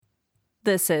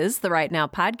This is the Right Now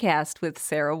podcast with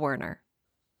Sarah Werner.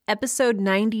 Episode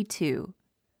 92,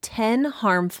 10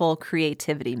 Harmful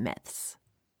Creativity Myths.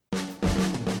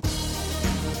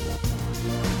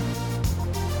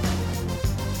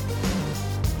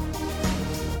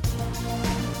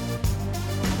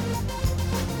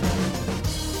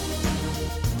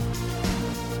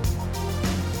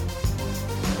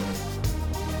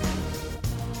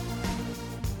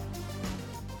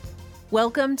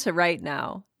 Welcome to Right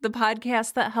Now, the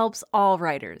podcast that helps all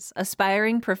writers,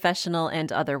 aspiring, professional,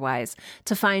 and otherwise,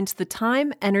 to find the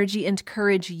time, energy, and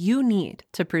courage you need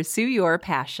to pursue your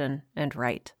passion and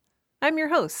write. I'm your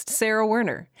host, Sarah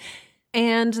Werner,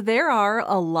 and there are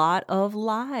a lot of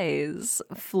lies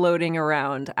floating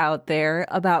around out there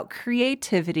about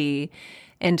creativity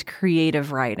and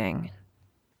creative writing.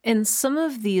 And some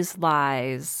of these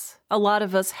lies, a lot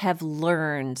of us have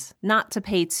learned not to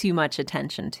pay too much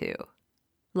attention to.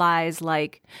 Lies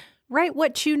like, write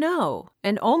what you know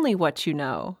and only what you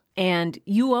know, and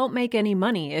you won't make any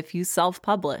money if you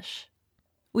self-publish.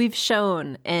 We've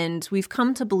shown and we've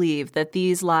come to believe that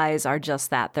these lies are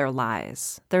just that, they're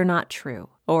lies. They're not true,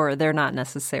 or they're not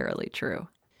necessarily true.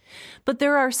 But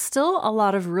there are still a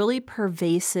lot of really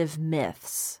pervasive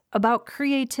myths about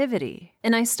creativity.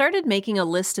 And I started making a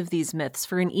list of these myths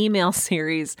for an email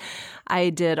series I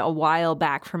did a while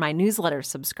back for my newsletter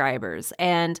subscribers.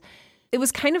 And it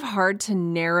was kind of hard to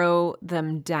narrow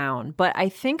them down, but I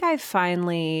think I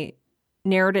finally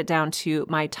narrowed it down to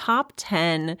my top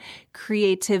 10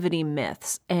 creativity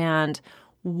myths and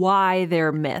why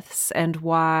they're myths and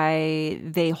why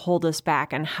they hold us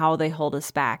back and how they hold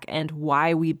us back and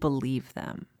why we believe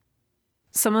them.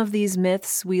 Some of these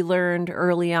myths we learned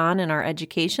early on in our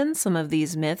education. Some of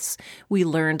these myths we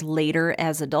learned later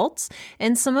as adults.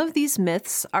 And some of these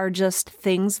myths are just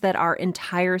things that our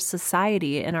entire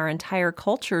society and our entire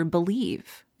culture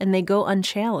believe, and they go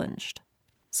unchallenged.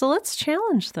 So let's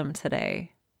challenge them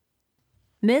today.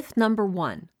 Myth number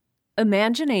 1,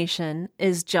 imagination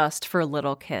is just for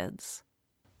little kids.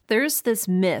 There's this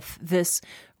myth, this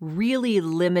really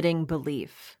limiting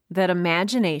belief that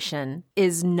imagination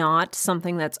is not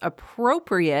something that's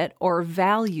appropriate or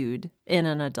valued in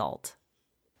an adult.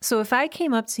 So if I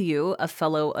came up to you, a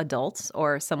fellow adult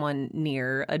or someone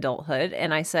near adulthood,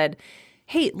 and I said,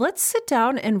 hey, let's sit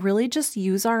down and really just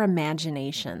use our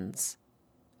imaginations,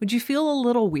 would you feel a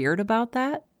little weird about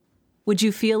that? Would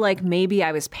you feel like maybe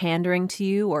I was pandering to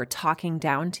you or talking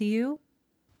down to you?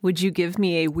 Would you give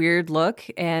me a weird look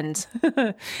and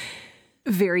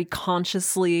very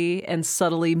consciously and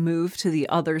subtly move to the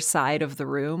other side of the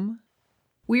room?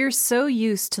 We are so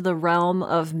used to the realm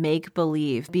of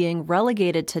make-believe being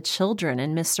relegated to children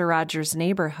in Mr. Rogers'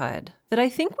 Neighborhood that I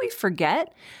think we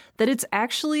forget that it's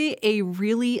actually a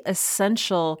really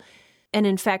essential and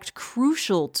in fact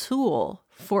crucial tool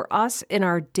for us in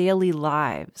our daily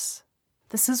lives.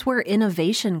 This is where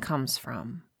innovation comes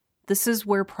from. This is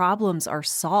where problems are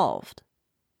solved.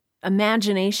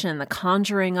 Imagination, the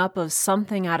conjuring up of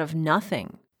something out of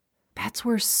nothing. That's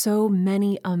where so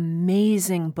many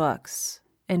amazing books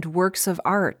and works of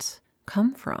art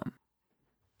come from.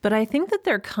 But I think that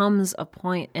there comes a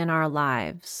point in our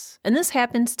lives, and this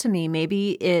happens to me,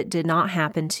 maybe it did not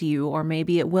happen to you, or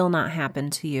maybe it will not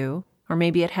happen to you, or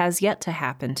maybe it has yet to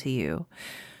happen to you,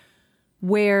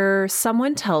 where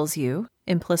someone tells you,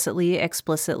 implicitly,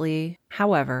 explicitly,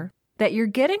 however, that you're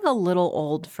getting a little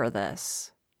old for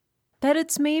this. That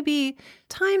it's maybe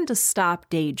time to stop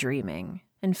daydreaming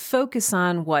and focus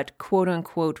on what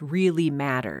quote-unquote really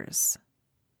matters.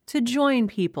 To join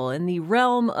people in the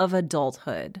realm of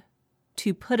adulthood.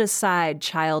 To put aside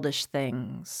childish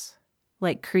things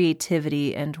like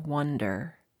creativity and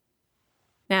wonder.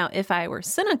 Now, if I were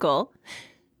cynical,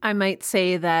 I might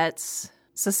say that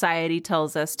society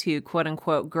tells us to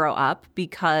quote-unquote grow up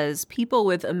because people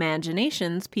with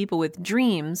imaginations, people with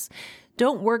dreams,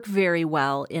 don't work very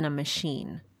well in a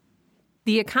machine.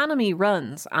 The economy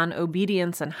runs on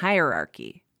obedience and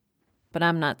hierarchy. But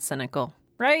I'm not cynical,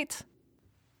 right?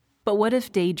 But what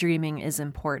if daydreaming is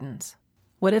important?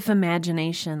 What if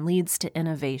imagination leads to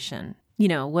innovation? You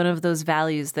know, one of those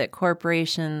values that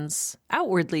corporations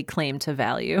outwardly claim to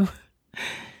value.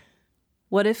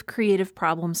 What if creative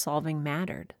problem solving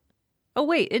mattered? Oh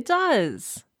wait, it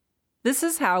does. This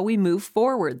is how we move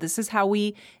forward. This is how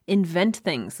we invent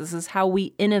things. This is how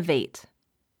we innovate.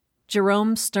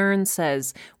 Jerome Stern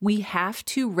says, we have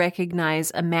to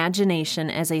recognize imagination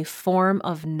as a form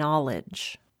of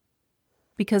knowledge.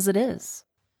 Because it is.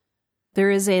 There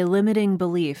is a limiting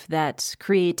belief that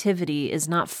creativity is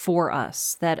not for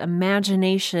us, that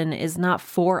imagination is not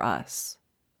for us,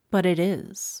 but it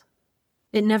is.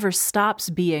 It never stops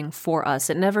being for us.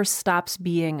 It never stops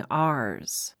being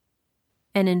ours.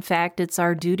 And in fact, it's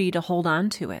our duty to hold on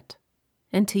to it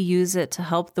and to use it to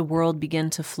help the world begin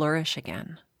to flourish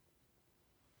again.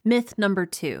 Myth number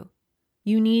 2,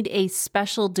 you need a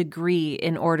special degree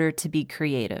in order to be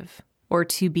creative or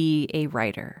to be a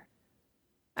writer.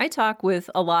 I talk with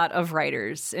a lot of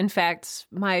writers. In fact,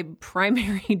 my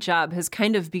primary job has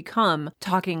kind of become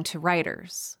talking to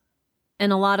writers.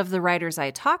 And a lot of the writers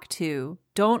I talk to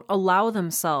don't allow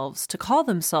themselves to call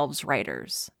themselves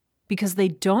writers because they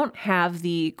don't have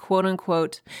the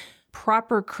quote-unquote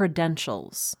proper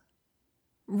credentials.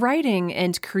 Writing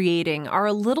and creating are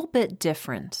a little bit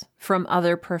different from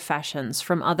other professions,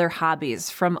 from other hobbies,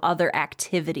 from other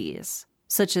activities,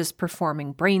 such as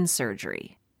performing brain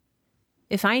surgery.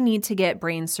 If I need to get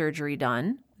brain surgery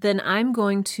done, then I'm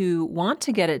going to want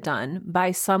to get it done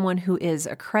by someone who is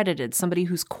accredited, somebody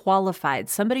who's qualified,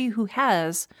 somebody who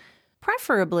has,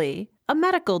 preferably, a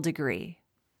medical degree.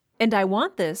 And I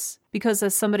want this because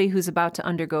as somebody who's about to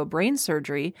undergo brain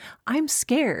surgery, I'm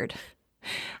scared.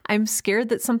 I'm scared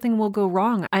that something will go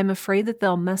wrong. I'm afraid that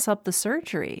they'll mess up the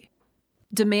surgery.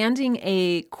 Demanding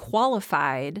a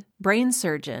qualified brain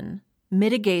surgeon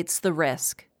mitigates the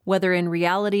risk, whether in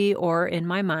reality or in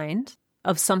my mind,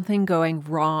 of something going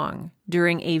wrong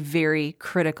during a very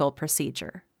critical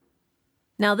procedure.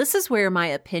 Now, this is where my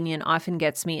opinion often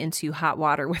gets me into hot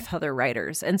water with other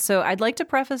writers. And so I'd like to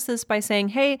preface this by saying,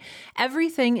 hey,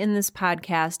 everything in this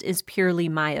podcast is purely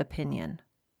my opinion.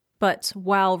 But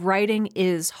while writing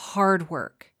is hard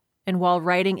work, and while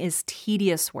writing is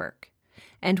tedious work,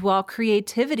 and while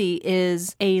creativity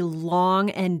is a long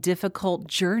and difficult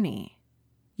journey,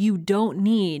 you don't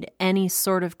need any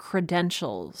sort of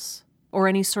credentials or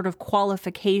any sort of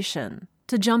qualification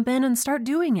to jump in and start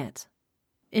doing it.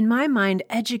 In my mind,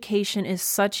 education is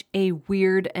such a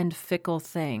weird and fickle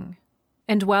thing.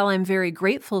 And while I'm very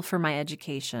grateful for my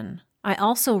education, I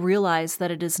also realize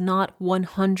that it is not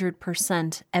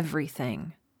 100%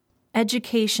 everything.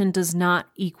 Education does not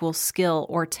equal skill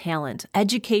or talent.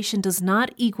 Education does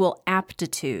not equal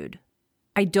aptitude.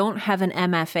 I don't have an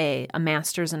MFA, a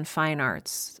Master's in Fine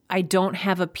Arts. I don't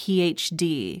have a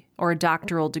PhD or a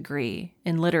doctoral degree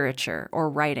in literature or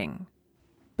writing.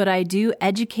 But I do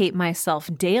educate myself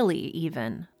daily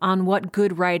even on what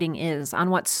good writing is, on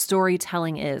what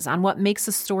storytelling is, on what makes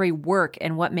a story work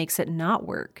and what makes it not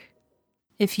work.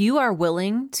 If you are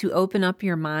willing to open up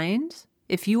your mind,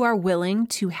 if you are willing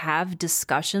to have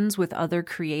discussions with other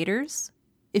creators,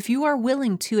 if you are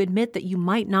willing to admit that you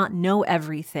might not know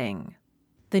everything,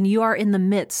 then you are in the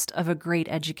midst of a great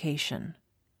education.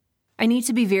 I need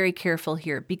to be very careful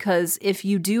here because if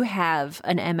you do have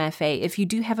an MFA, if you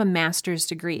do have a master's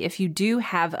degree, if you do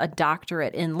have a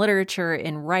doctorate in literature,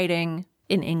 in writing,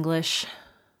 in English,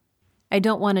 I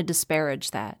don't want to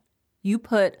disparage that. You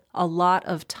put a lot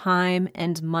of time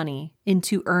and money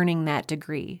into earning that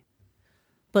degree.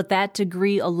 But that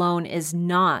degree alone is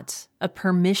not a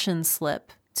permission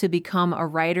slip to become a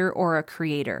writer or a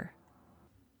creator.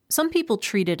 Some people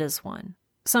treat it as one.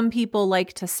 Some people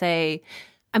like to say,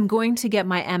 I'm going to get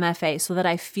my MFA so that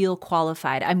I feel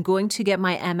qualified. I'm going to get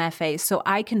my MFA so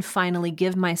I can finally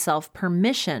give myself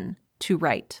permission to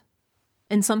write.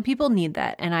 And some people need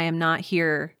that, and I am not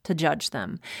here to judge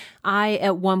them. I,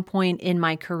 at one point in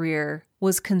my career,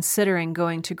 was considering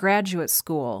going to graduate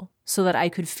school so that I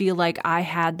could feel like I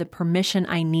had the permission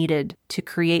I needed to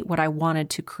create what I wanted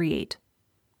to create.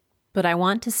 But I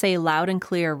want to say loud and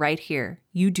clear right here,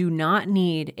 you do not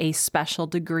need a special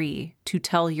degree to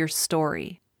tell your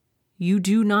story. You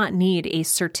do not need a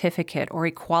certificate or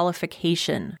a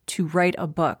qualification to write a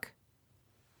book.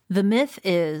 The myth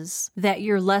is that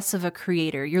you're less of a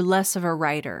creator, you're less of a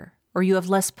writer, or you have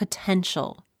less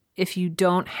potential if you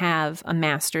don't have a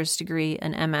master's degree,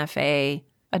 an MFA,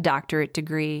 a doctorate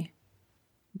degree.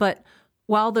 But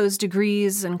while those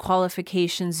degrees and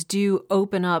qualifications do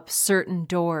open up certain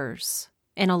doors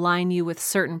and align you with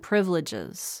certain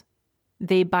privileges,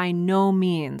 they by no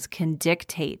means can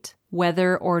dictate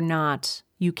whether or not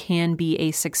you can be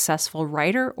a successful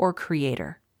writer or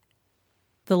creator.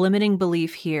 The limiting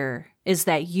belief here is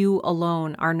that you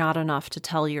alone are not enough to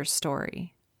tell your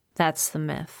story. That's the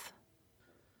myth.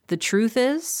 The truth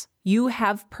is, you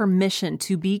have permission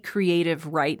to be creative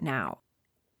right now.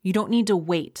 You don't need to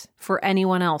wait for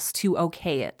anyone else to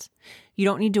okay it. You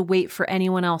don't need to wait for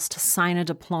anyone else to sign a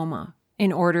diploma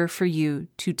in order for you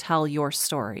to tell your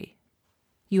story.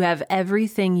 You have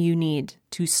everything you need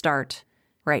to start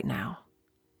right now.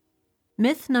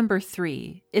 Myth number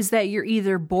 3 is that you're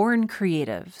either born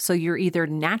creative, so you're either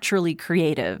naturally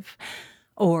creative,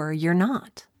 or you're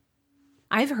not.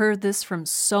 I've heard this from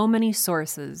so many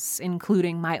sources,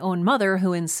 including my own mother,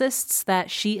 who insists that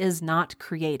she is not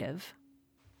creative.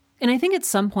 And I think at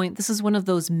some point, this is one of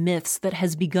those myths that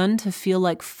has begun to feel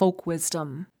like folk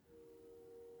wisdom.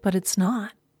 But it's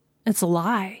not. It's a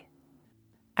lie.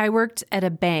 I worked at a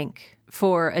bank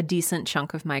for a decent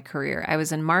chunk of my career. I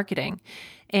was in marketing.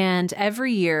 And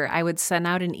every year I would send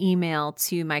out an email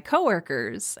to my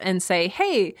coworkers and say,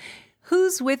 hey,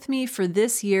 who's with me for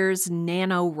this year's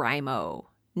NaNoWriMo,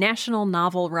 National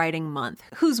Novel Writing Month?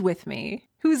 Who's with me?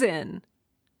 Who's in?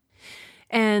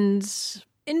 And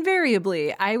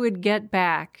invariably, I would get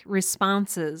back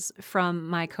responses from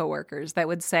my coworkers that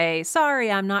would say,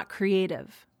 sorry, I'm not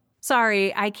creative.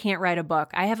 Sorry, I can't write a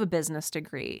book. I have a business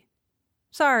degree.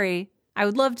 Sorry, I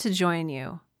would love to join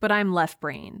you, but I'm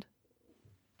left-brained.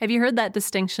 Have you heard that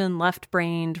distinction,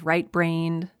 left-brained,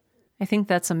 right-brained? I think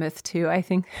that's a myth too. I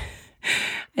think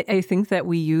that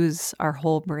we use our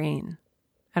whole brain.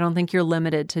 I don't think you're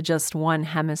limited to just one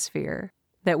hemisphere,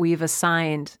 that we've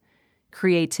assigned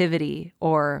creativity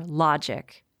or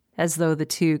logic as though the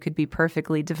two could be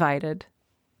perfectly divided.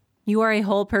 You are a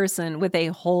whole person with a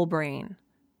whole brain.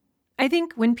 I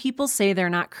think when people say they're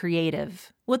not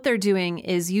creative, what they're doing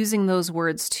is using those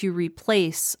words to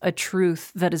replace a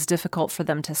truth that is difficult for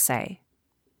them to say.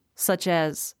 Such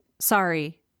as,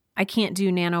 sorry, I can't do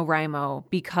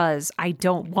NaNoWriMo because I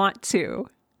don't want to.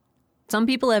 Some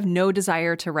people have no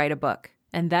desire to write a book,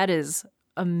 and that is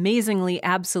amazingly,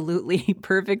 absolutely,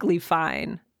 perfectly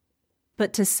fine.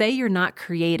 But to say you're not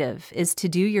creative is to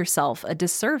do yourself a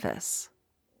disservice.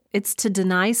 It's to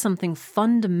deny something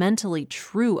fundamentally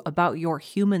true about your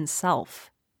human self.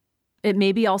 It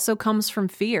maybe also comes from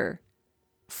fear.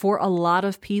 For a lot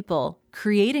of people,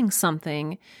 creating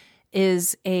something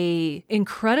is an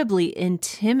incredibly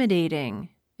intimidating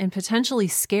and potentially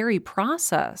scary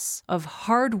process of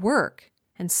hard work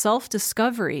and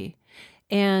self-discovery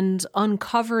and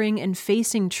uncovering and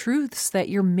facing truths that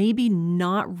you're maybe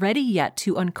not ready yet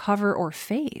to uncover or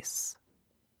face.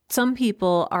 Some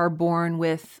people are born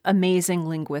with amazing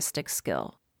linguistic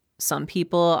skill. Some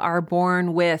people are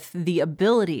born with the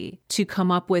ability to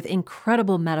come up with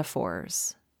incredible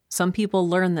metaphors. Some people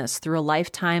learn this through a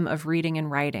lifetime of reading and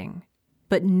writing.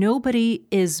 But nobody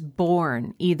is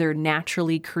born either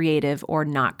naturally creative or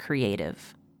not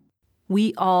creative.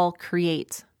 We all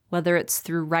create, whether it's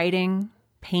through writing,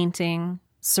 painting,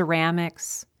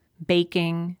 ceramics,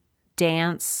 baking,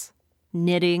 dance,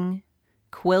 knitting,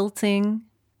 quilting,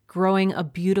 growing a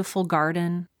beautiful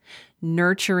garden,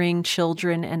 nurturing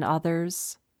children and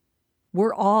others.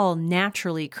 We're all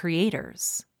naturally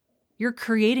creators. You're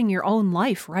creating your own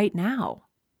life right now.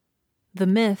 The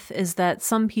myth is that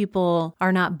some people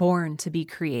are not born to be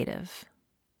creative.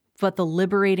 But the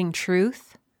liberating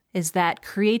truth is that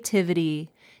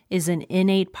creativity is an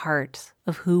innate part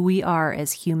of who we are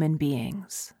as human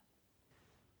beings.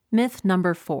 Myth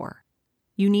number 4.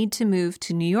 You need to move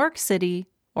to New York City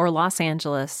or Los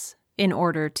Angeles in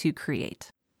order to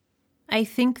create. I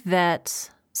think that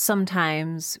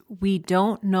sometimes we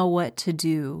don't know what to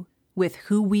do with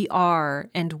who we are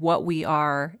and what we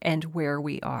are and where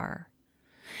we are.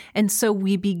 And so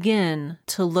we begin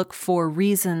to look for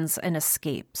reasons and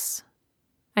escapes.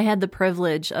 I had the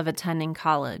privilege of attending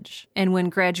college, and when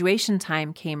graduation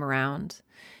time came around,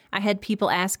 I had people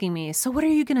asking me, so what are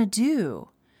you going to do?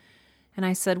 And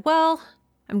I said, well,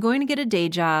 I'm going to get a day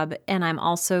job, and I'm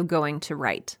also going to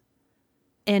write.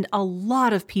 And a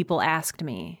lot of people asked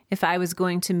me if I was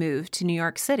going to move to New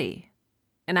York City.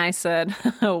 And I said,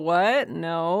 what?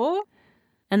 No.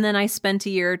 And then I spent a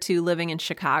year or two living in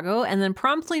Chicago and then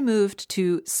promptly moved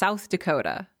to South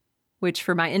Dakota, which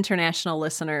for my international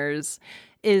listeners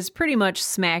is pretty much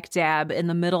smack dab in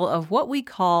the middle of what we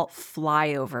call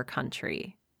flyover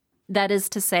country. That is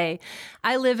to say,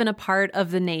 I live in a part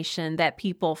of the nation that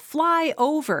people fly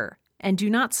over and do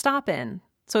not stop in.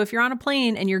 So if you're on a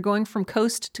plane and you're going from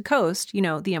coast to coast, you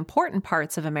know, the important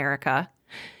parts of America,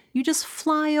 you just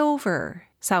fly over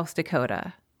South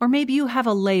Dakota. Or maybe you have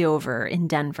a layover in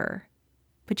Denver,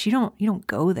 but you don't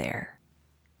go there.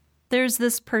 There's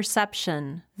this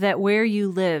perception that where you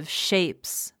live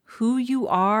shapes who you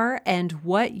are and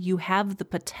what you have the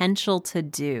potential to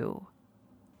do.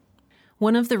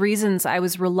 One of the reasons I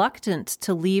was reluctant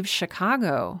to leave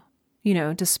Chicago,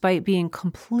 despite being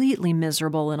completely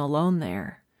miserable and alone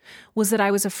there, was that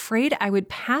I was afraid I would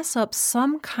pass up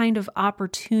some kind of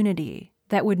opportunity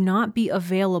that would not be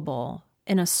available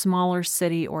in a smaller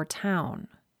city or town.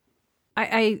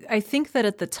 I think that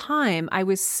at the time I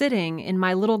was sitting in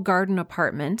my little garden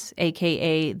apartment,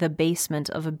 aka the basement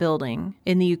of a building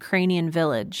in the Ukrainian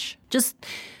village, just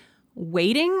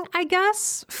waiting, I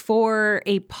guess, for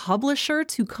a publisher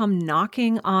to come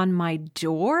knocking on my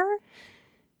door.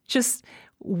 Just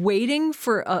waiting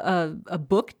for a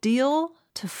book deal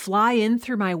to fly in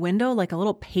through my window like a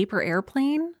little paper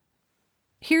airplane.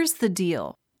 Here's the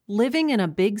deal. Living in a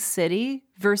big city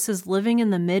versus living in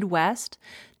the Midwest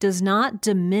does not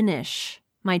diminish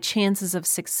my chances of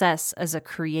success as a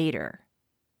creator.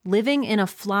 Living in a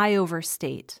flyover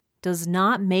state does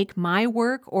not make my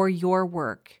work or your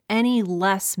work any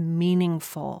less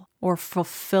meaningful or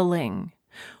fulfilling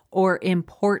or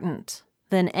important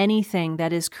than anything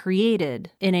that is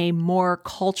created in a more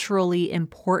culturally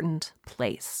important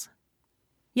place.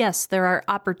 Yes, there are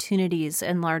opportunities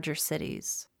in larger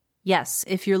cities. Yes,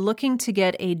 if you're looking to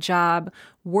get a job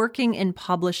working in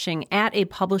publishing at a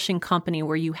publishing company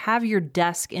where you have your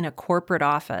desk in a corporate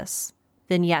office,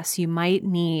 then yes, you might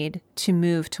need to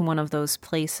move to one of those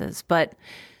places. But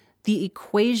the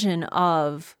equation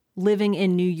of living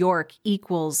in New York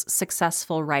equals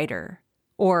successful writer,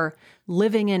 or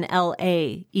living in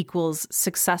LA equals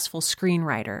successful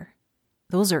screenwriter,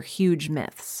 those are huge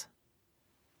myths.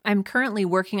 I'm currently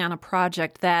working on a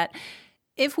project that,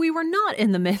 if we were not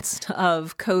in the midst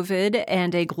of COVID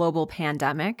and a global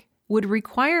pandemic, would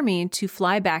require me to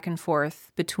fly back and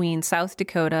forth between South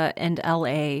Dakota and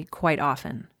LA quite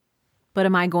often. But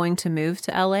am I going to move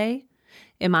to LA?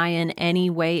 Am I in any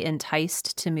way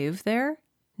enticed to move there?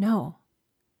 No.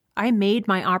 I made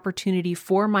my opportunity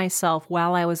for myself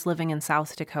while I was living in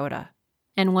South Dakota.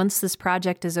 And once this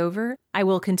project is over, I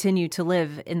will continue to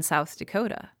live in South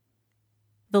Dakota.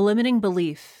 The limiting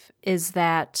belief is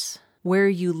that where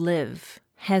you live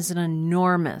has an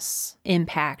enormous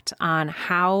impact on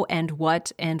how and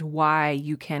what and why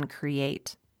you can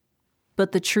create.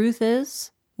 But the truth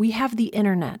is, we have the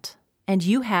internet, and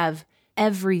you have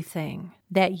everything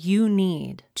that you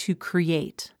need to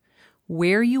create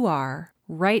where you are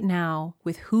right now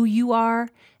with who you are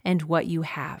and what you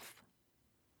have.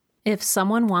 If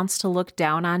someone wants to look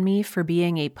down on me for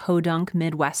being a podunk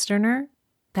Midwesterner,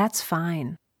 that's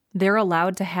fine. They're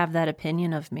allowed to have that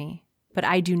opinion of me, but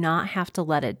I do not have to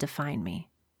let it define me.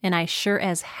 And I sure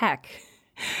as heck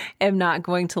am not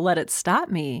going to let it stop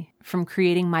me from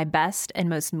creating my best and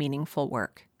most meaningful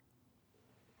work.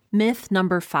 Myth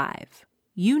number 5.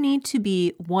 You need to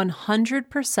be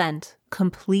 100%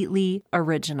 completely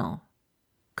original.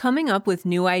 Coming up with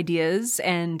new ideas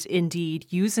and indeed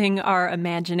using our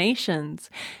imaginations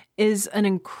is an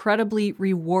incredibly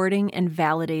rewarding and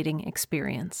validating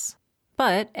experience.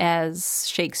 But as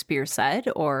Shakespeare said,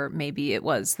 or maybe it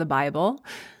was the Bible,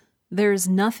 there's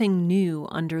nothing new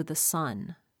under the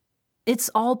sun. It's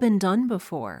all been done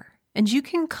before. And you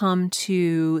can come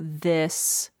to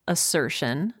this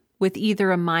assertion with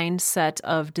either a mindset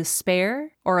of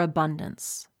despair or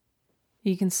abundance.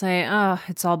 You can say,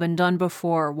 it's all been done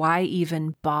before. Why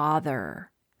even bother?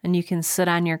 And you can sit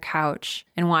on your couch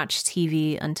and watch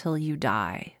TV until you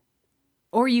die.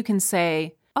 Or you can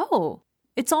say,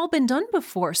 it's all been done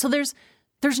before. So there's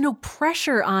no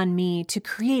pressure on me to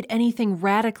create anything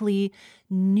radically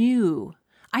new.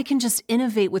 I can just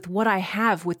innovate with what I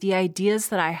have, with the ideas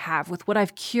that I have, with what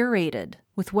I've curated,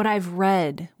 with what I've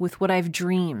read, with what I've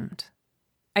dreamed.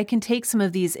 I can take some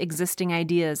of these existing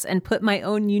ideas and put my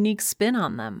own unique spin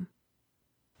on them.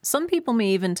 Some people may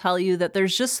even tell you that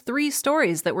there's just 3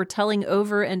 stories that we're telling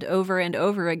over and over and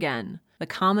over again: the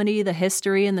comedy, the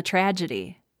history, and the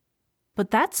tragedy. But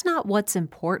that's not what's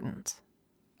important.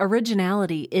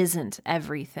 Originality isn't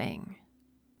everything.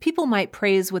 People might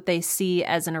praise what they see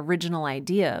as an original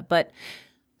idea, but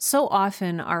so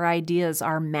often our ideas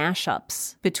are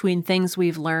mashups between things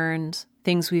we've learned,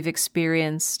 things we've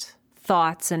experienced,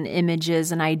 thoughts and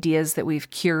images and ideas that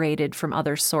we've curated from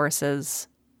other sources.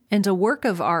 And a work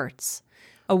of arts,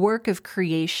 a work of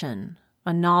creation,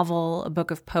 a novel, a book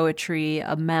of poetry,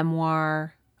 a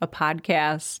memoir, a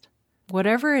podcast,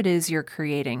 whatever it is you're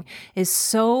creating is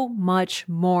so much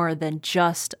more than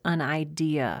just an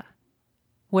idea.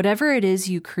 Whatever it is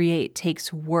you create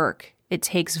takes work, it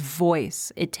takes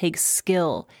voice, it takes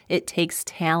skill, it takes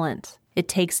talent, it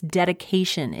takes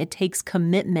dedication, it takes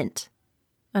commitment.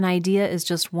 An idea is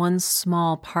just one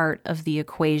small part of the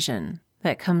equation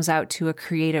that comes out to a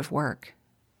creative work.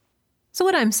 So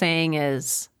what I'm saying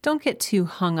is, don't get too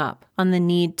hung up on the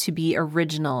need to be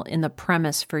original in the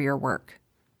premise for your work.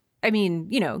 I mean,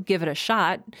 give it a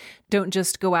shot. Don't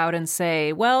just go out and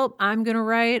say, well, I'm going to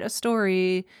write a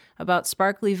story about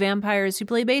sparkly vampires who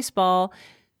play baseball,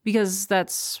 because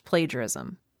that's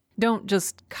plagiarism. Don't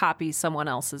just copy someone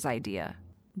else's idea.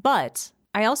 But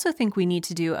I also think we need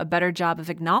to do a better job of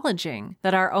acknowledging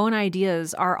that our own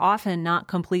ideas are often not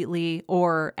completely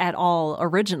or at all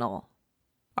original.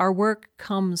 Our work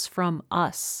comes from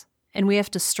us. And we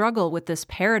have to struggle with this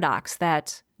paradox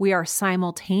that we are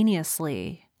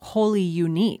simultaneously wholly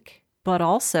unique, but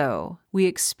also we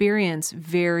experience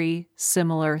very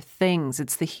similar things.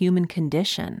 It's the human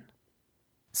condition.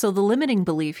 So the limiting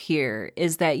belief here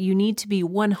is that you need to be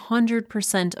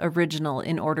 100% original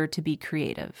in order to be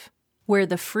creative, where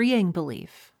the freeing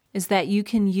belief is that you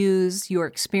can use your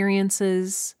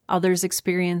experiences, others'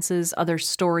 experiences, other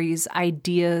stories,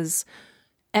 ideas,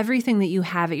 everything that you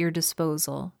have at your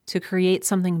disposal to create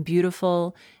something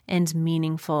beautiful and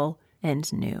meaningful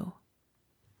and new.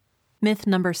 Myth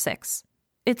number 6.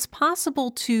 It's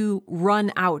possible to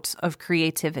run out of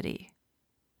creativity.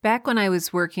 Back when I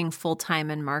was working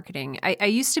full-time in marketing, I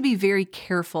used to be very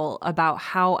careful about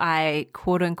how I,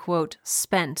 quote-unquote,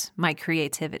 spent my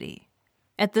creativity.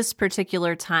 At this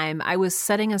particular time, I was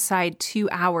setting aside 2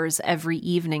 hours every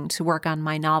evening to work on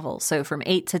my novel, so from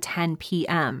 8 to 10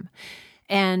 p.m.,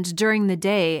 and during the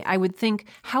day, I would think,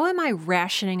 how am I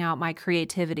rationing out my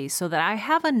creativity so that I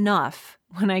have enough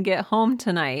when I get home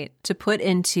tonight to put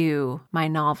into my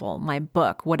novel, my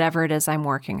book, whatever it is I'm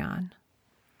working on?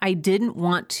 I didn't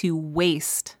want to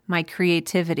waste my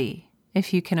creativity,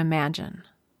 if you can imagine.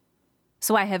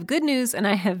 So I have good news and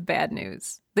I have bad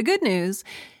news. The good news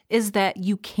is that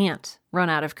you can't run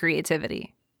out of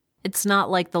creativity. It's not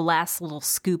like the last little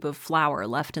scoop of flour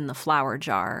left in the flour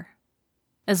jar.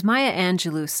 As Maya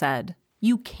Angelou said,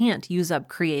 you can't use up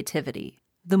creativity.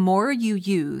 The more you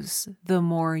use, the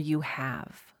more you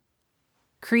have.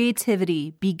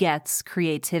 Creativity begets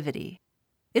creativity.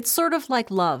 It's sort of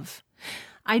like love.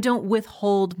 I don't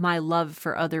withhold my love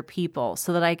for other people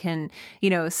so that I can,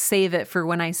 save it for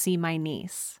when I see my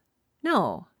niece.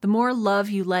 No, the more love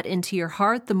you let into your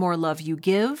heart, the more love you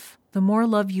give, the more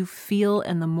love you feel,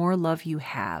 and the more love you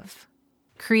have.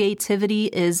 Creativity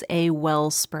is a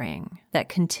wellspring that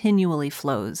continually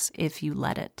flows if you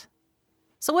let it.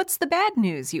 So what's the bad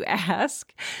news, you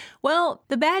ask? Well,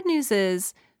 the bad news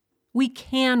is we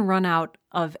can run out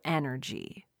of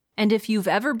energy. And if you've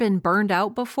ever been burned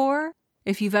out before,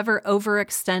 if you've ever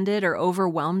overextended or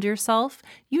overwhelmed yourself,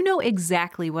 you know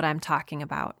exactly what I'm talking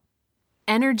about.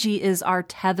 Energy is our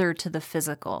tether to the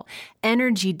physical.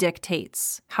 Energy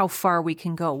dictates how far we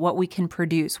can go, what we can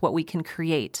produce, what we can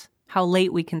create, how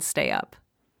late we can stay up.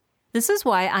 This is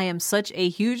why I am such a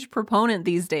huge proponent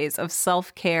these days of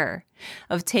self-care,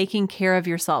 of taking care of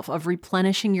yourself, of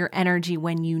replenishing your energy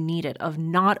when you need it, of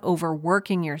not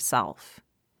overworking yourself.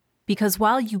 Because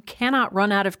while you cannot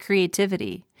run out of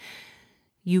creativity,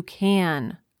 you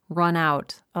can run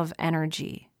out of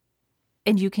energy.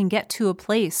 And you can get to a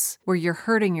place where you're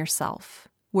hurting yourself,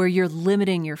 where you're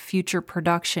limiting your future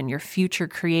production, your future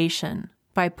creation,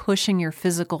 by pushing your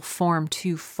physical form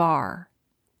too far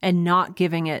and not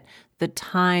giving it the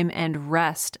time and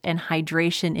rest and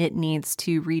hydration it needs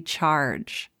to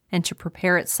recharge and to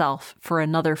prepare itself for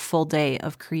another full day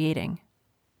of creating.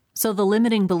 So the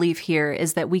limiting belief here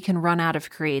is that we can run out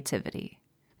of creativity.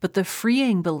 But the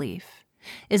freeing belief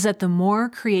is that the more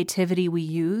creativity we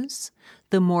use,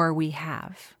 the more we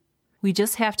have. We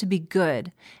just have to be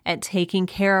good at taking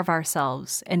care of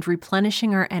ourselves and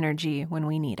replenishing our energy when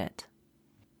we need it.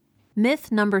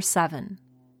 Myth number 7,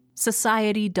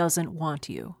 society doesn't want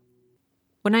you.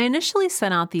 When I initially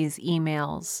sent out these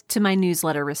emails to my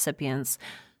newsletter recipients,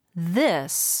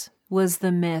 this was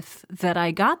the myth that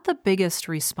I got the biggest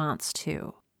response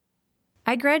to.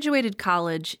 I graduated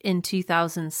college in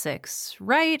 2006,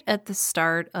 right at the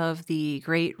start of the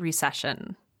Great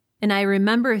Recession. And I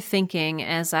remember thinking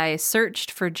as I searched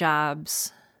for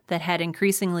jobs that had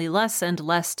increasingly less and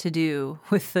less to do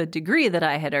with the degree that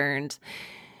I had earned,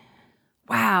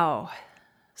 wow,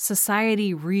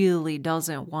 society really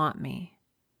doesn't want me.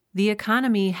 The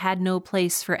economy had no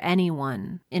place for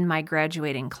anyone in my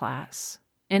graduating class,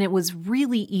 and it was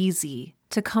really easy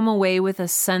to come away with a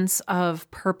sense of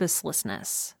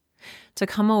purposelessness, to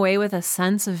come away with a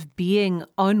sense of being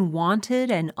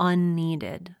unwanted and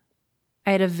unneeded.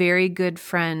 I had a very good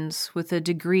friend with a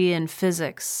degree in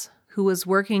physics who was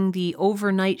working the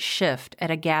overnight shift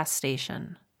at a gas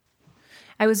station.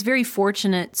 I was very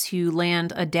fortunate to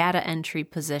land a data entry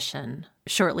position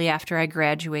shortly after I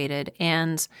graduated,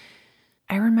 and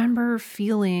I remember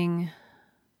feeling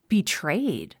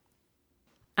betrayed.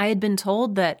 I had been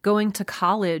told that going to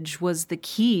college was the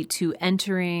key to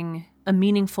entering a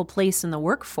meaningful place in the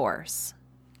workforce.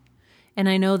 And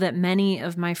I know that many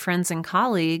of my friends and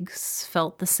colleagues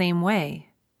felt the same way.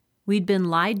 We'd been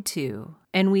lied to,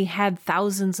 and we had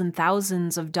thousands and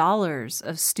thousands of dollars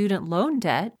of student loan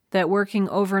debt that working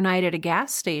overnight at a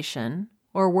gas station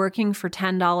or working for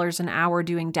 $10 an hour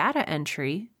doing data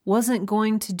entry wasn't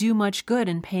going to do much good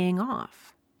in paying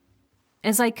off.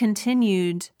 As I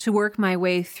continued to work my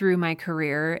way through my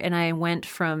career, and I went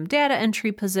from data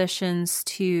entry positions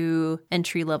to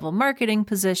entry-level marketing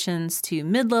positions to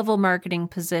mid-level marketing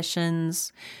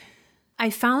positions, I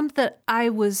found that I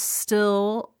was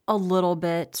still a little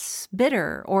bit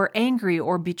bitter or angry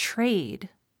or betrayed.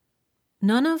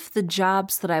 None of the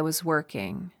jobs that I was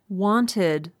working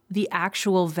wanted the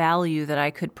actual value that I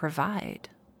could provide.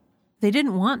 They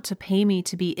didn't want to pay me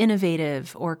to be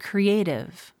innovative or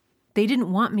creative. They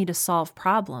didn't want me to solve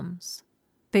problems.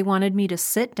 They wanted me to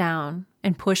sit down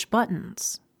and push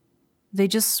buttons. They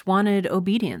just wanted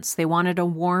obedience. They wanted a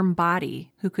warm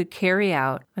body who could carry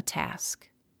out a task.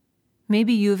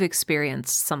 Maybe you've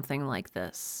experienced something like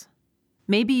this.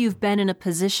 Maybe you've been in a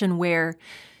position where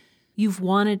you've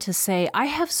wanted to say, I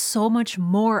have so much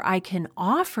more I can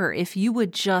offer if you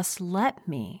would just let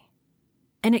me.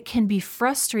 And it can be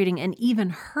frustrating and even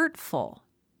hurtful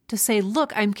to say,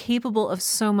 look, I'm capable of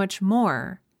so much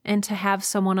more, and to have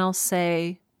someone else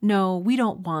say, no, we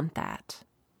don't want that.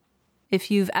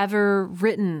 If you've ever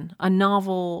written a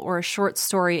novel or a short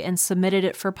story and submitted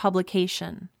it for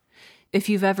publication, if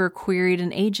you've ever queried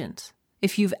an agent,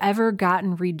 if you've ever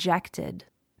gotten rejected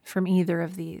from either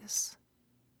of these,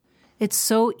 it's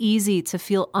so easy to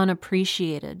feel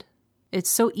unappreciated. It's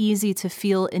so easy to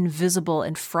feel invisible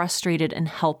and frustrated and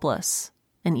helpless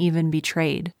and even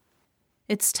betrayed.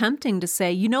 It's tempting to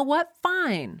say, you know what?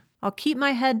 Fine. I'll keep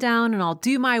my head down and I'll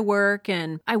do my work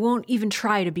and I won't even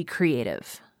try to be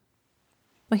creative.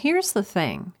 But here's the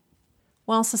thing.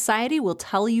 While society will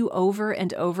tell you over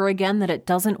and over again that it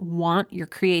doesn't want your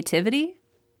creativity,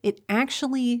 it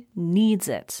actually needs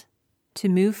it to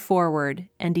move forward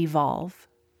and evolve.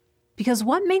 Because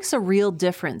what makes a real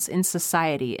difference in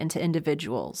society and to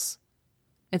individuals?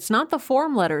 It's not the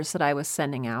form letters that I was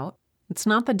sending out. It's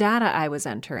not the data I was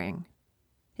entering.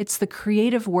 It's the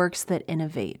creative works that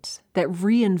innovate, that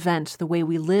reinvent the way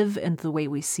we live and the way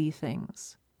we see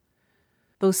things.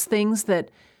 Those things that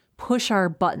push our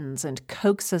buttons and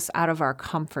coax us out of our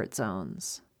comfort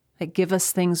zones, that give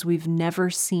us things we've never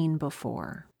seen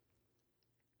before.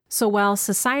 So while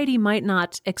society might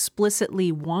not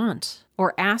explicitly want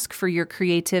or ask for your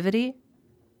creativity,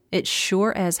 it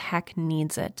sure as heck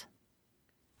needs it.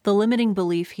 The limiting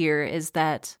belief here is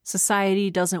that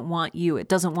society doesn't want you. It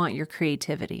doesn't want your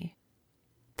creativity.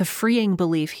 The freeing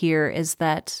belief here is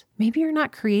that maybe you're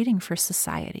not creating for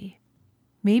society.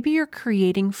 Maybe you're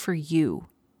creating for you.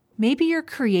 Maybe you're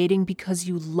creating because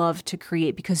you love to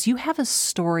create, because you have a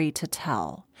story to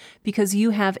tell, because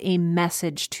you have a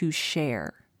message to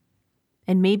share.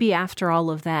 And maybe after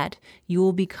all of that, you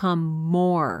will become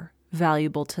more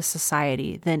valuable to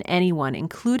society than anyone,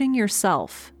 including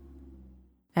yourself,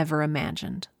 ever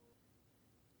imagined.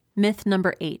 Myth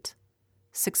number 8.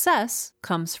 Success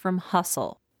comes from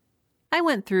hustle. I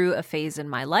went through a phase in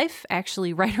my life,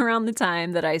 actually right around the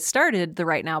time that I started the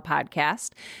Right Now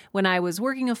podcast, when I was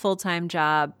working a full-time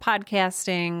job,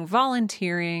 podcasting,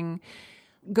 volunteering,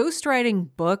 ghostwriting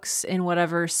books in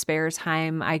whatever spare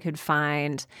time I could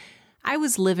find. I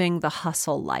was living the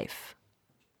hustle life.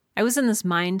 I was in this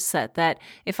mindset that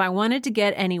if I wanted to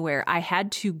get anywhere, I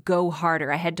had to go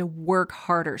harder. I had to work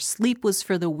harder. Sleep was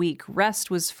for the weak.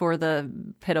 Rest was for the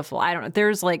pitiful. I don't know.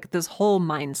 There's like this whole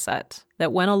mindset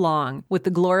that went along with the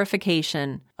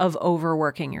glorification of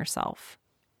overworking yourself.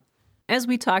 As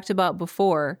we talked about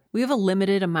before, we have a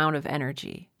limited amount of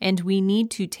energy, and we need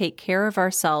to take care of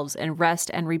ourselves and rest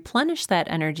and replenish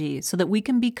that energy so that we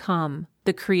can become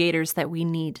the creators that we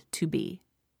need to be.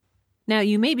 Now,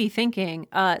 you may be thinking,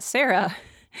 Sarah,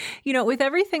 with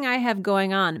everything I have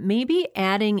going on, maybe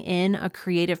adding in a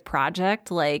creative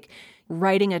project like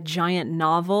writing a giant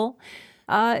novel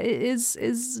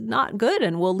is not good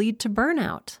and will lead to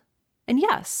burnout. And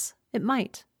yes, it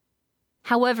might.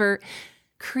 However,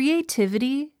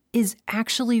 creativity is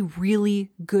actually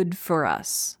really good for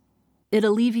us. It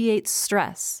alleviates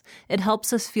stress. It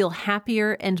helps us feel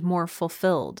happier and more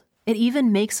fulfilled. It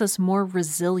even makes us more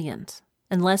resilient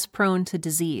and less prone to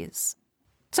disease.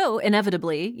 So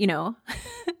inevitably,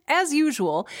 as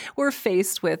usual, we're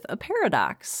faced with a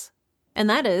paradox. And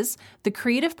that is, the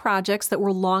creative projects that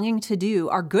we're longing to do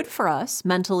are good for us,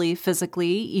 mentally,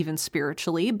 physically, even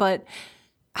spiritually, but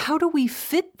how do we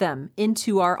fit them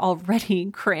into our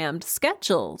already crammed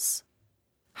schedules?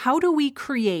 How do we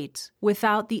create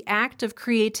without the act of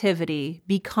creativity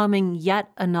becoming yet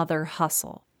another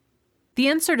hustle? The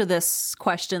answer to this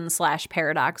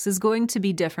question/paradox is going to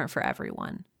be different for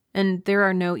everyone. And there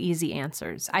are no easy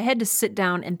answers. I had to sit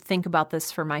down and think about this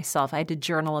for myself. I had to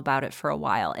journal about it for a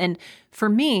while. And for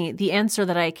me, the answer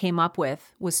that I came up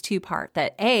with was two-part.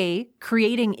 That A,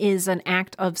 creating is an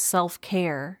act of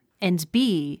self-care. And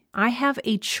B, I have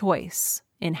a choice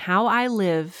in how I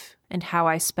live and how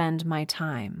I spend my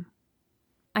time.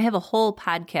 I have a whole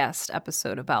podcast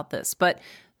episode about this, but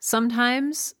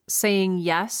sometimes saying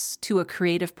yes to a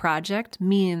creative project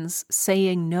means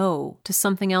saying no to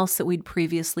something else that we'd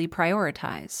previously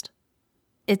prioritized.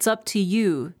 It's up to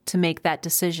you to make that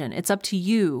decision. It's up to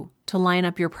you to line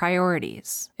up your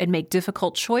priorities and make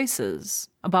difficult choices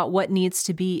about what needs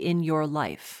to be in your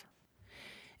life.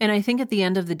 And I think at the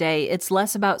end of the day, it's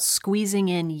less about squeezing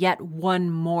in yet one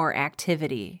more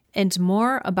activity and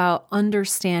more about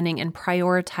understanding and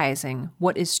prioritizing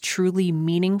what is truly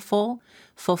meaningful,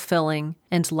 fulfilling,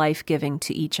 and life-giving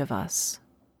to each of us.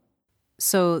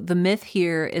 So the myth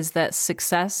here is that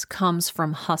success comes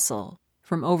from hustle,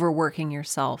 from overworking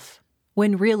yourself,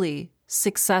 when really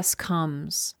success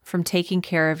comes from taking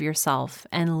care of yourself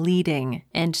and leading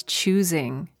and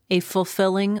choosing a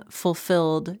fulfilling,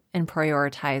 fulfilled, and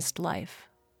prioritized life.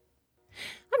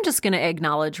 I'm just going to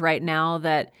acknowledge right now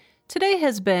that today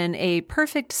has been a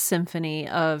perfect symphony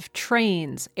of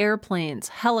trains, airplanes,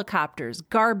 helicopters,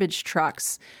 garbage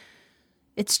trucks.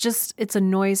 It's a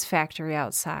noise factory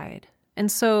outside.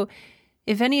 And so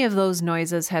if any of those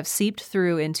noises have seeped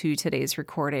through into today's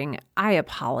recording, I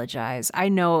apologize. I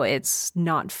know it's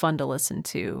not fun to listen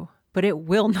to, but it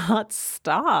will not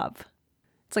stop.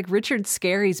 It's like Richard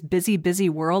Scarry's busy, busy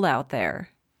world out there.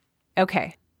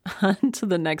 Okay, on to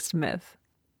the next myth.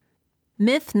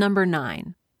 Myth number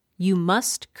 9, you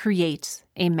must create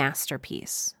a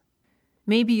masterpiece.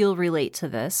 Maybe you'll relate to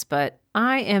this, but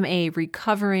I am a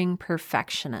recovering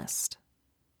perfectionist.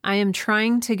 I am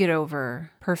trying to get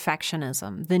over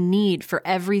perfectionism, the need for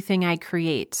everything I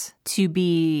create to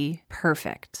be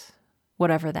perfect,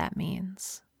 whatever that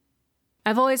means.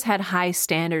 I've always had high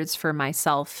standards for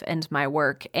myself and my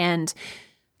work, and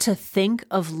to think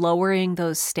of lowering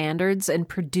those standards and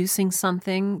producing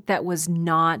something that was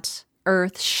not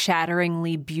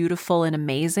earth-shatteringly beautiful and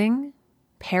amazing,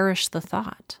 perish the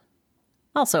thought.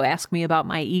 Also, ask me about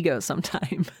my ego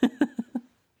sometime.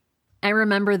 I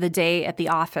remember the day at the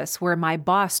office where my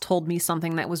boss told me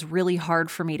something that was really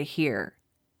hard for me to hear.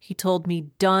 He told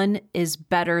me done is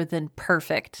better than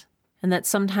perfect. And that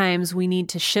sometimes we need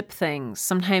to ship things,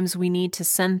 sometimes we need to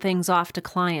send things off to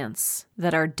clients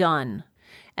that are done,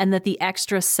 and that the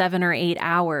extra 7 or 8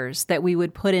 hours that we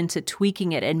would put into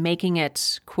tweaking it and making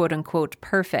it quote unquote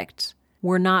perfect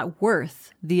were not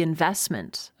worth the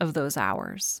investment of those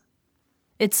hours.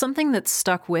 It's something that's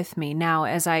stuck with me now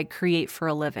as I create for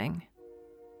a living.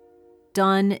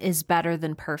 Done is better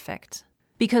than perfect.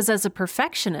 Because as a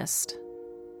perfectionist,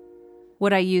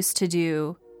 what I used to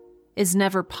do is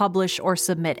never publish or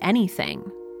submit anything.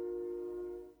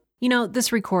 You know,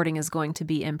 this recording is going to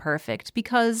be imperfect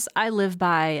because I live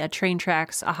by a train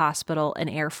tracks, a hospital, an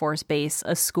Air Force base,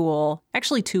 a school,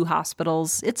 actually 2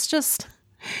 hospitals. It's just,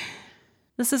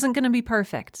 this isn't going to be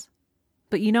perfect.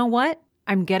 But you know what?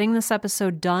 I'm getting this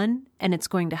episode done and it's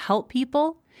going to help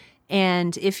people.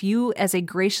 And if you, as a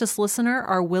gracious listener,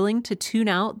 are willing to tune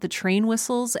out the train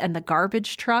whistles and the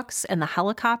garbage trucks and the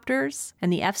helicopters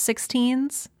and the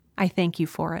F-16s, I thank you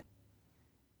for it.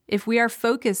 If we are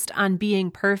focused on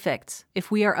being perfect, if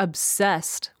we are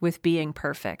obsessed with being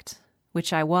perfect,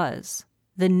 which I was,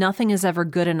 then nothing is ever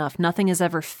good enough, nothing is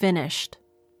ever finished,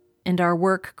 and our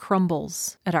work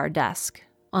crumbles at our desk,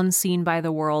 unseen by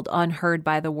the world, unheard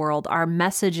by the world. Our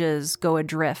messages go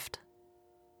adrift.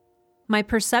 My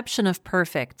perception of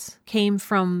perfect came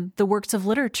from the works of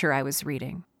literature I was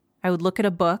reading. I would look at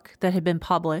a book that had been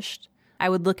published. I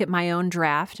would look at my own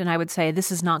draft and I would say,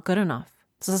 this is not good enough.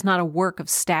 This is not a work of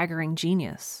staggering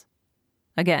genius.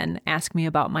 Again, ask me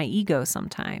about my ego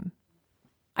sometime.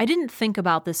 I didn't think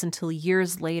about this until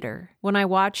years later when I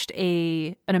watched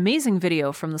an amazing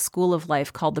video from the School of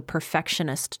Life called The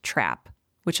Perfectionist Trap,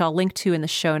 which I'll link to in the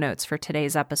show notes for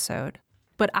today's episode.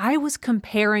 But I was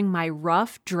comparing my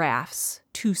rough drafts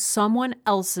to someone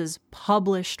else's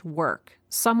published work,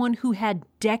 someone who had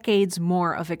decades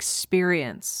more of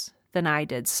experience than I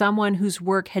did, someone whose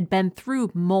work had been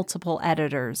through multiple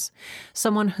editors,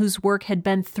 someone whose work had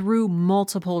been through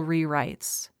multiple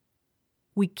rewrites.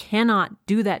 We cannot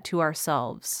do that to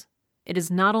ourselves. It is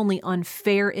not only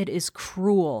unfair, it is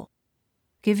cruel.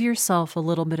 Give yourself a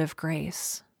little bit of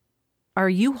grace. Are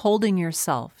you holding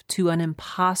yourself to an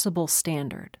impossible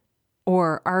standard?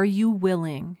 Or are you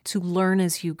willing to learn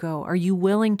as you go? Are you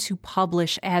willing to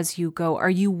publish as you go? Are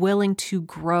you willing to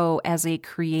grow as a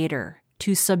creator?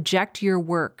 To subject your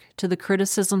work to the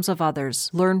criticisms of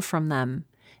others, learn from them,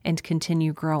 and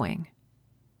continue growing.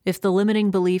 If the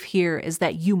limiting belief here is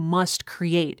that you must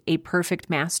create a perfect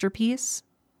masterpiece,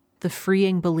 the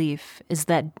freeing belief is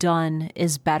that done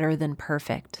is better than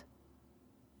perfect.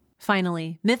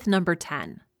 Finally, myth number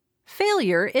 10.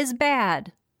 Failure is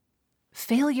bad.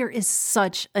 Failure is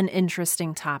such an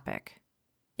interesting topic.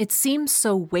 It seems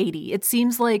so weighty. It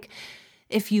seems like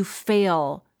if you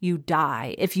fail, you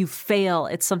die. If you fail,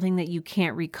 it's something that you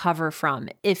can't recover from.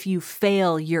 If you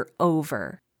fail, you're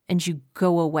over and you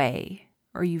go away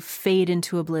or you fade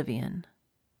into oblivion.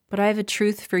 But I have a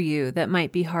truth for you that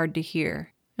might be hard to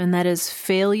hear, and that is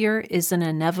failure is an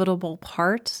inevitable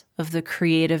part of the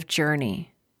creative journey.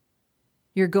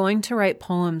 You're going to write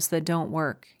poems that don't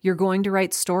work. You're going to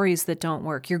write stories that don't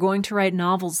work. You're going to write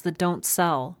novels that don't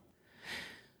sell.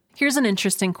 Here's an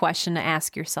interesting question to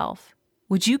ask yourself.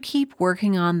 Would you keep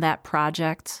working on that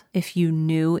project if you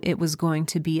knew it was going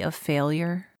to be a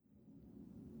failure?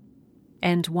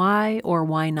 And why or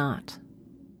why not?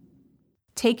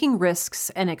 Taking risks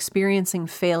and experiencing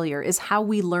failure is how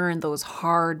we learn those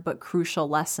hard but crucial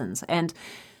lessons. And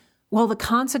while the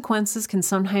consequences can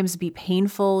sometimes be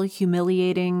painful,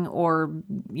 humiliating, or,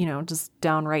 just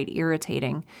downright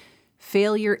irritating,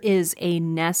 failure is a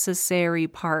necessary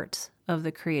part of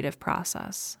the creative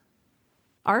process.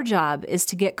 Our job is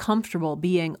to get comfortable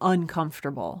being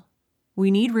uncomfortable.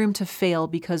 We need room to fail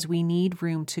because we need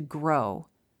room to grow.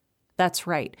 That's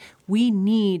right. We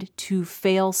need to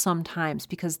fail sometimes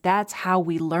because that's how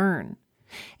we learn.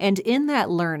 And in that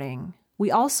learning, we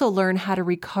also learn how to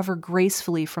recover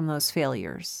gracefully from those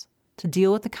failures, to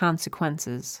deal with the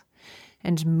consequences,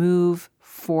 and move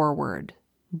forward,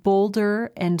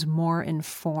 bolder and more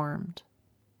informed.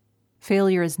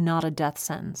 Failure is not a death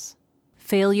sentence.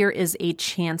 Failure is a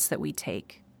chance that we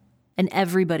take. And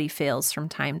everybody fails from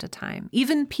time to time.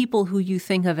 Even people who you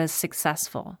think of as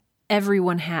successful.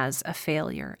 Everyone has a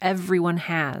failure. Everyone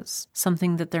has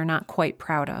something that they're not quite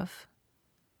proud of.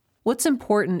 What's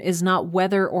important is not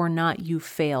whether or not you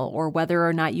fail or whether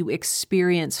or not you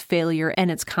experience failure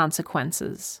and its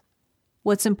consequences.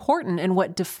 What's important and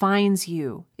what defines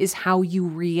you is how you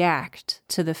react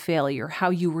to the failure, how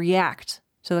you react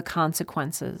to the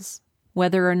consequences,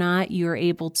 whether or not you're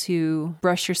able to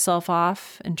brush yourself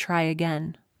off and try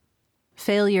again.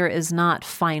 Failure is not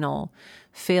final.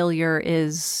 Failure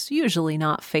is usually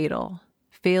not fatal.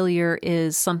 Failure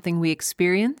is something we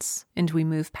experience and we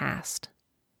move past.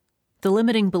 The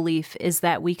limiting belief is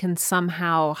that we can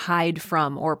somehow hide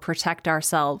from or protect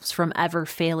ourselves from ever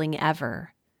failing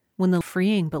ever, when the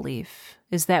freeing belief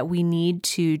is that we need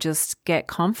to just get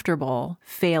comfortable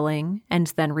failing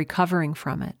and then recovering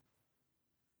from it.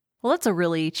 Well, that's a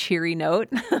really cheery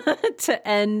note to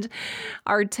end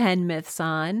our 10 myths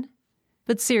on.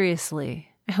 But seriously,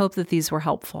 I hope that these were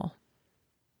helpful.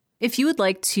 If you would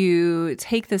like to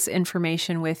take this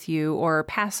information with you or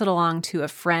pass it along to a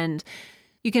friend,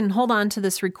 you can hold on to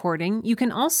this recording. You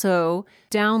can also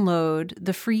download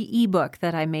the free ebook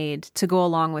that I made to go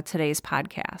along with today's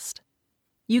podcast.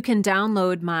 You can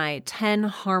download my 10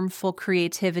 Harmful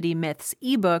Creativity Myths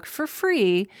ebook for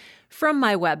free from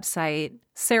my website,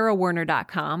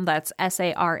 sarahwerner.com. That's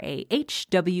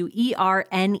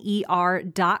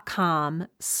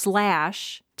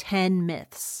sarahwerner.com/10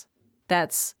 myths.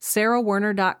 That's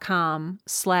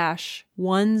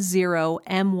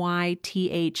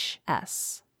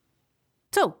sarahwerner.com/10myths.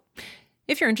 So,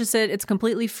 if you're interested, it's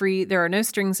completely free. There are no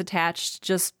strings attached.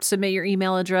 Just submit your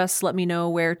email address. Let me know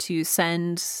where to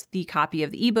send the copy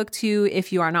of the ebook to.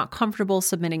 If you are not comfortable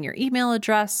submitting your email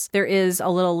address, there is a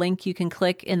little link you can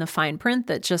click in the fine print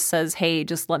that just says, hey,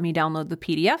 just let me download the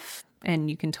PDF, and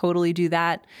you can totally do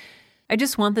that. I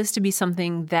just want this to be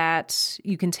something that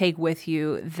you can take with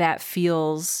you that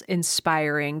feels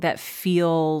inspiring, that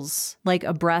feels like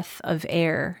a breath of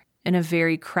air in a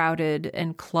very crowded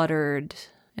and cluttered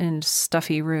and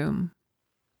stuffy room.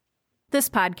 This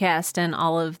podcast and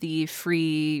all of the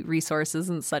free resources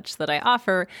and such that I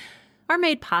offer are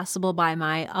made possible by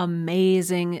my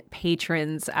amazing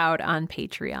patrons out on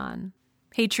Patreon.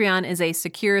 Patreon is a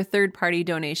secure third-party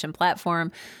donation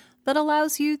platform that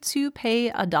allows you to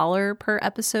pay $1 per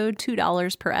episode,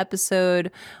 $2 per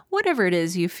episode, whatever it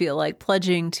is you feel like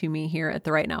pledging to me here at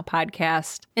the Right Now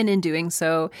podcast. And in doing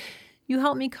so, you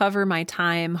help me cover my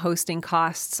time, hosting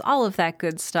costs, all of that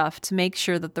good stuff to make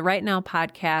sure that the Right Now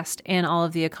podcast and all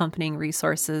of the accompanying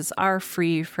resources are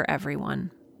free for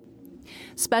everyone.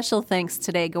 Special thanks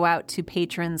today go out to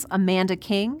patrons Amanda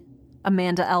King,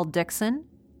 Amanda L. Dixon,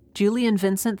 Julian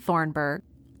Vincent Thornburg,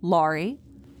 Laurie,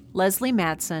 Leslie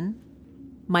Madsen,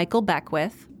 Michael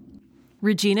Beckwith,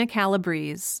 Regina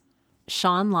Calabrese,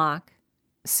 Sean Locke,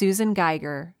 Susan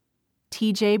Geiger,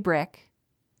 TJ Brick,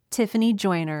 Tiffany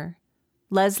Joyner,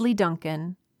 Leslie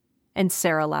Duncan, and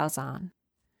Sarah Lauzon.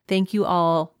 Thank you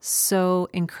all so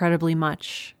incredibly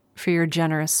much for your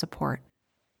generous support.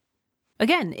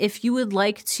 Again, if you would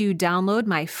like to download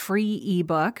my free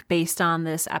ebook based on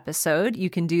this episode,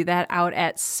 you can do that out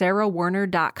at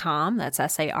sarahwerner.com. That's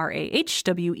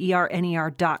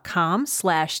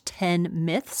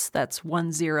sarahwerner.com/10myths. That's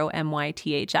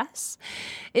 10myths.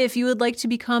 If you would like to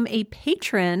become a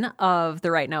patron of the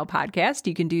Right Now podcast,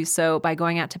 you can do so by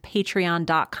going out to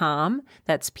patreon.com.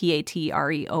 That's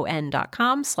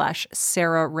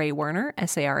patreon.com/Sarah Ray Werner,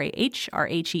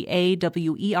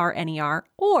 SarahRaheaWerner,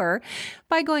 or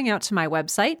by going out to my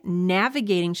website,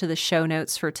 navigating to the show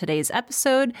notes for today's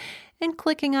episode, and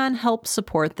clicking on Help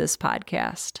Support This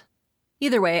Podcast.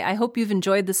 Either way, I hope you've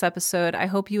enjoyed this episode. I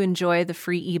hope you enjoy the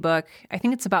free ebook. I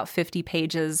think it's about 50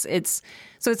 pages. It's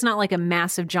not like a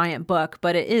massive giant book,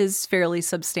 but it is fairly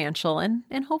substantial and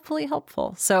hopefully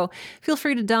helpful. So feel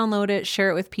free to download it,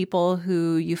 share it with people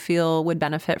who you feel would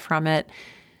benefit from it.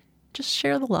 Just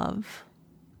share the love.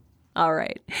 All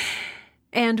right.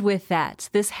 And with that,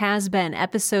 this has been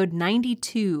episode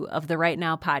 92 of the Right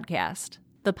Now podcast,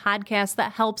 the podcast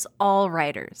that helps all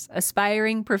writers,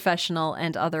 aspiring, professional,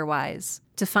 and otherwise,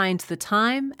 to find the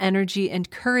time, energy,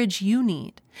 and courage you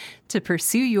need to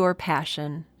pursue your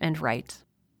passion and write.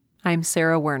 I'm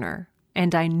Sarah Werner,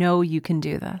 and I know you can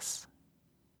do this.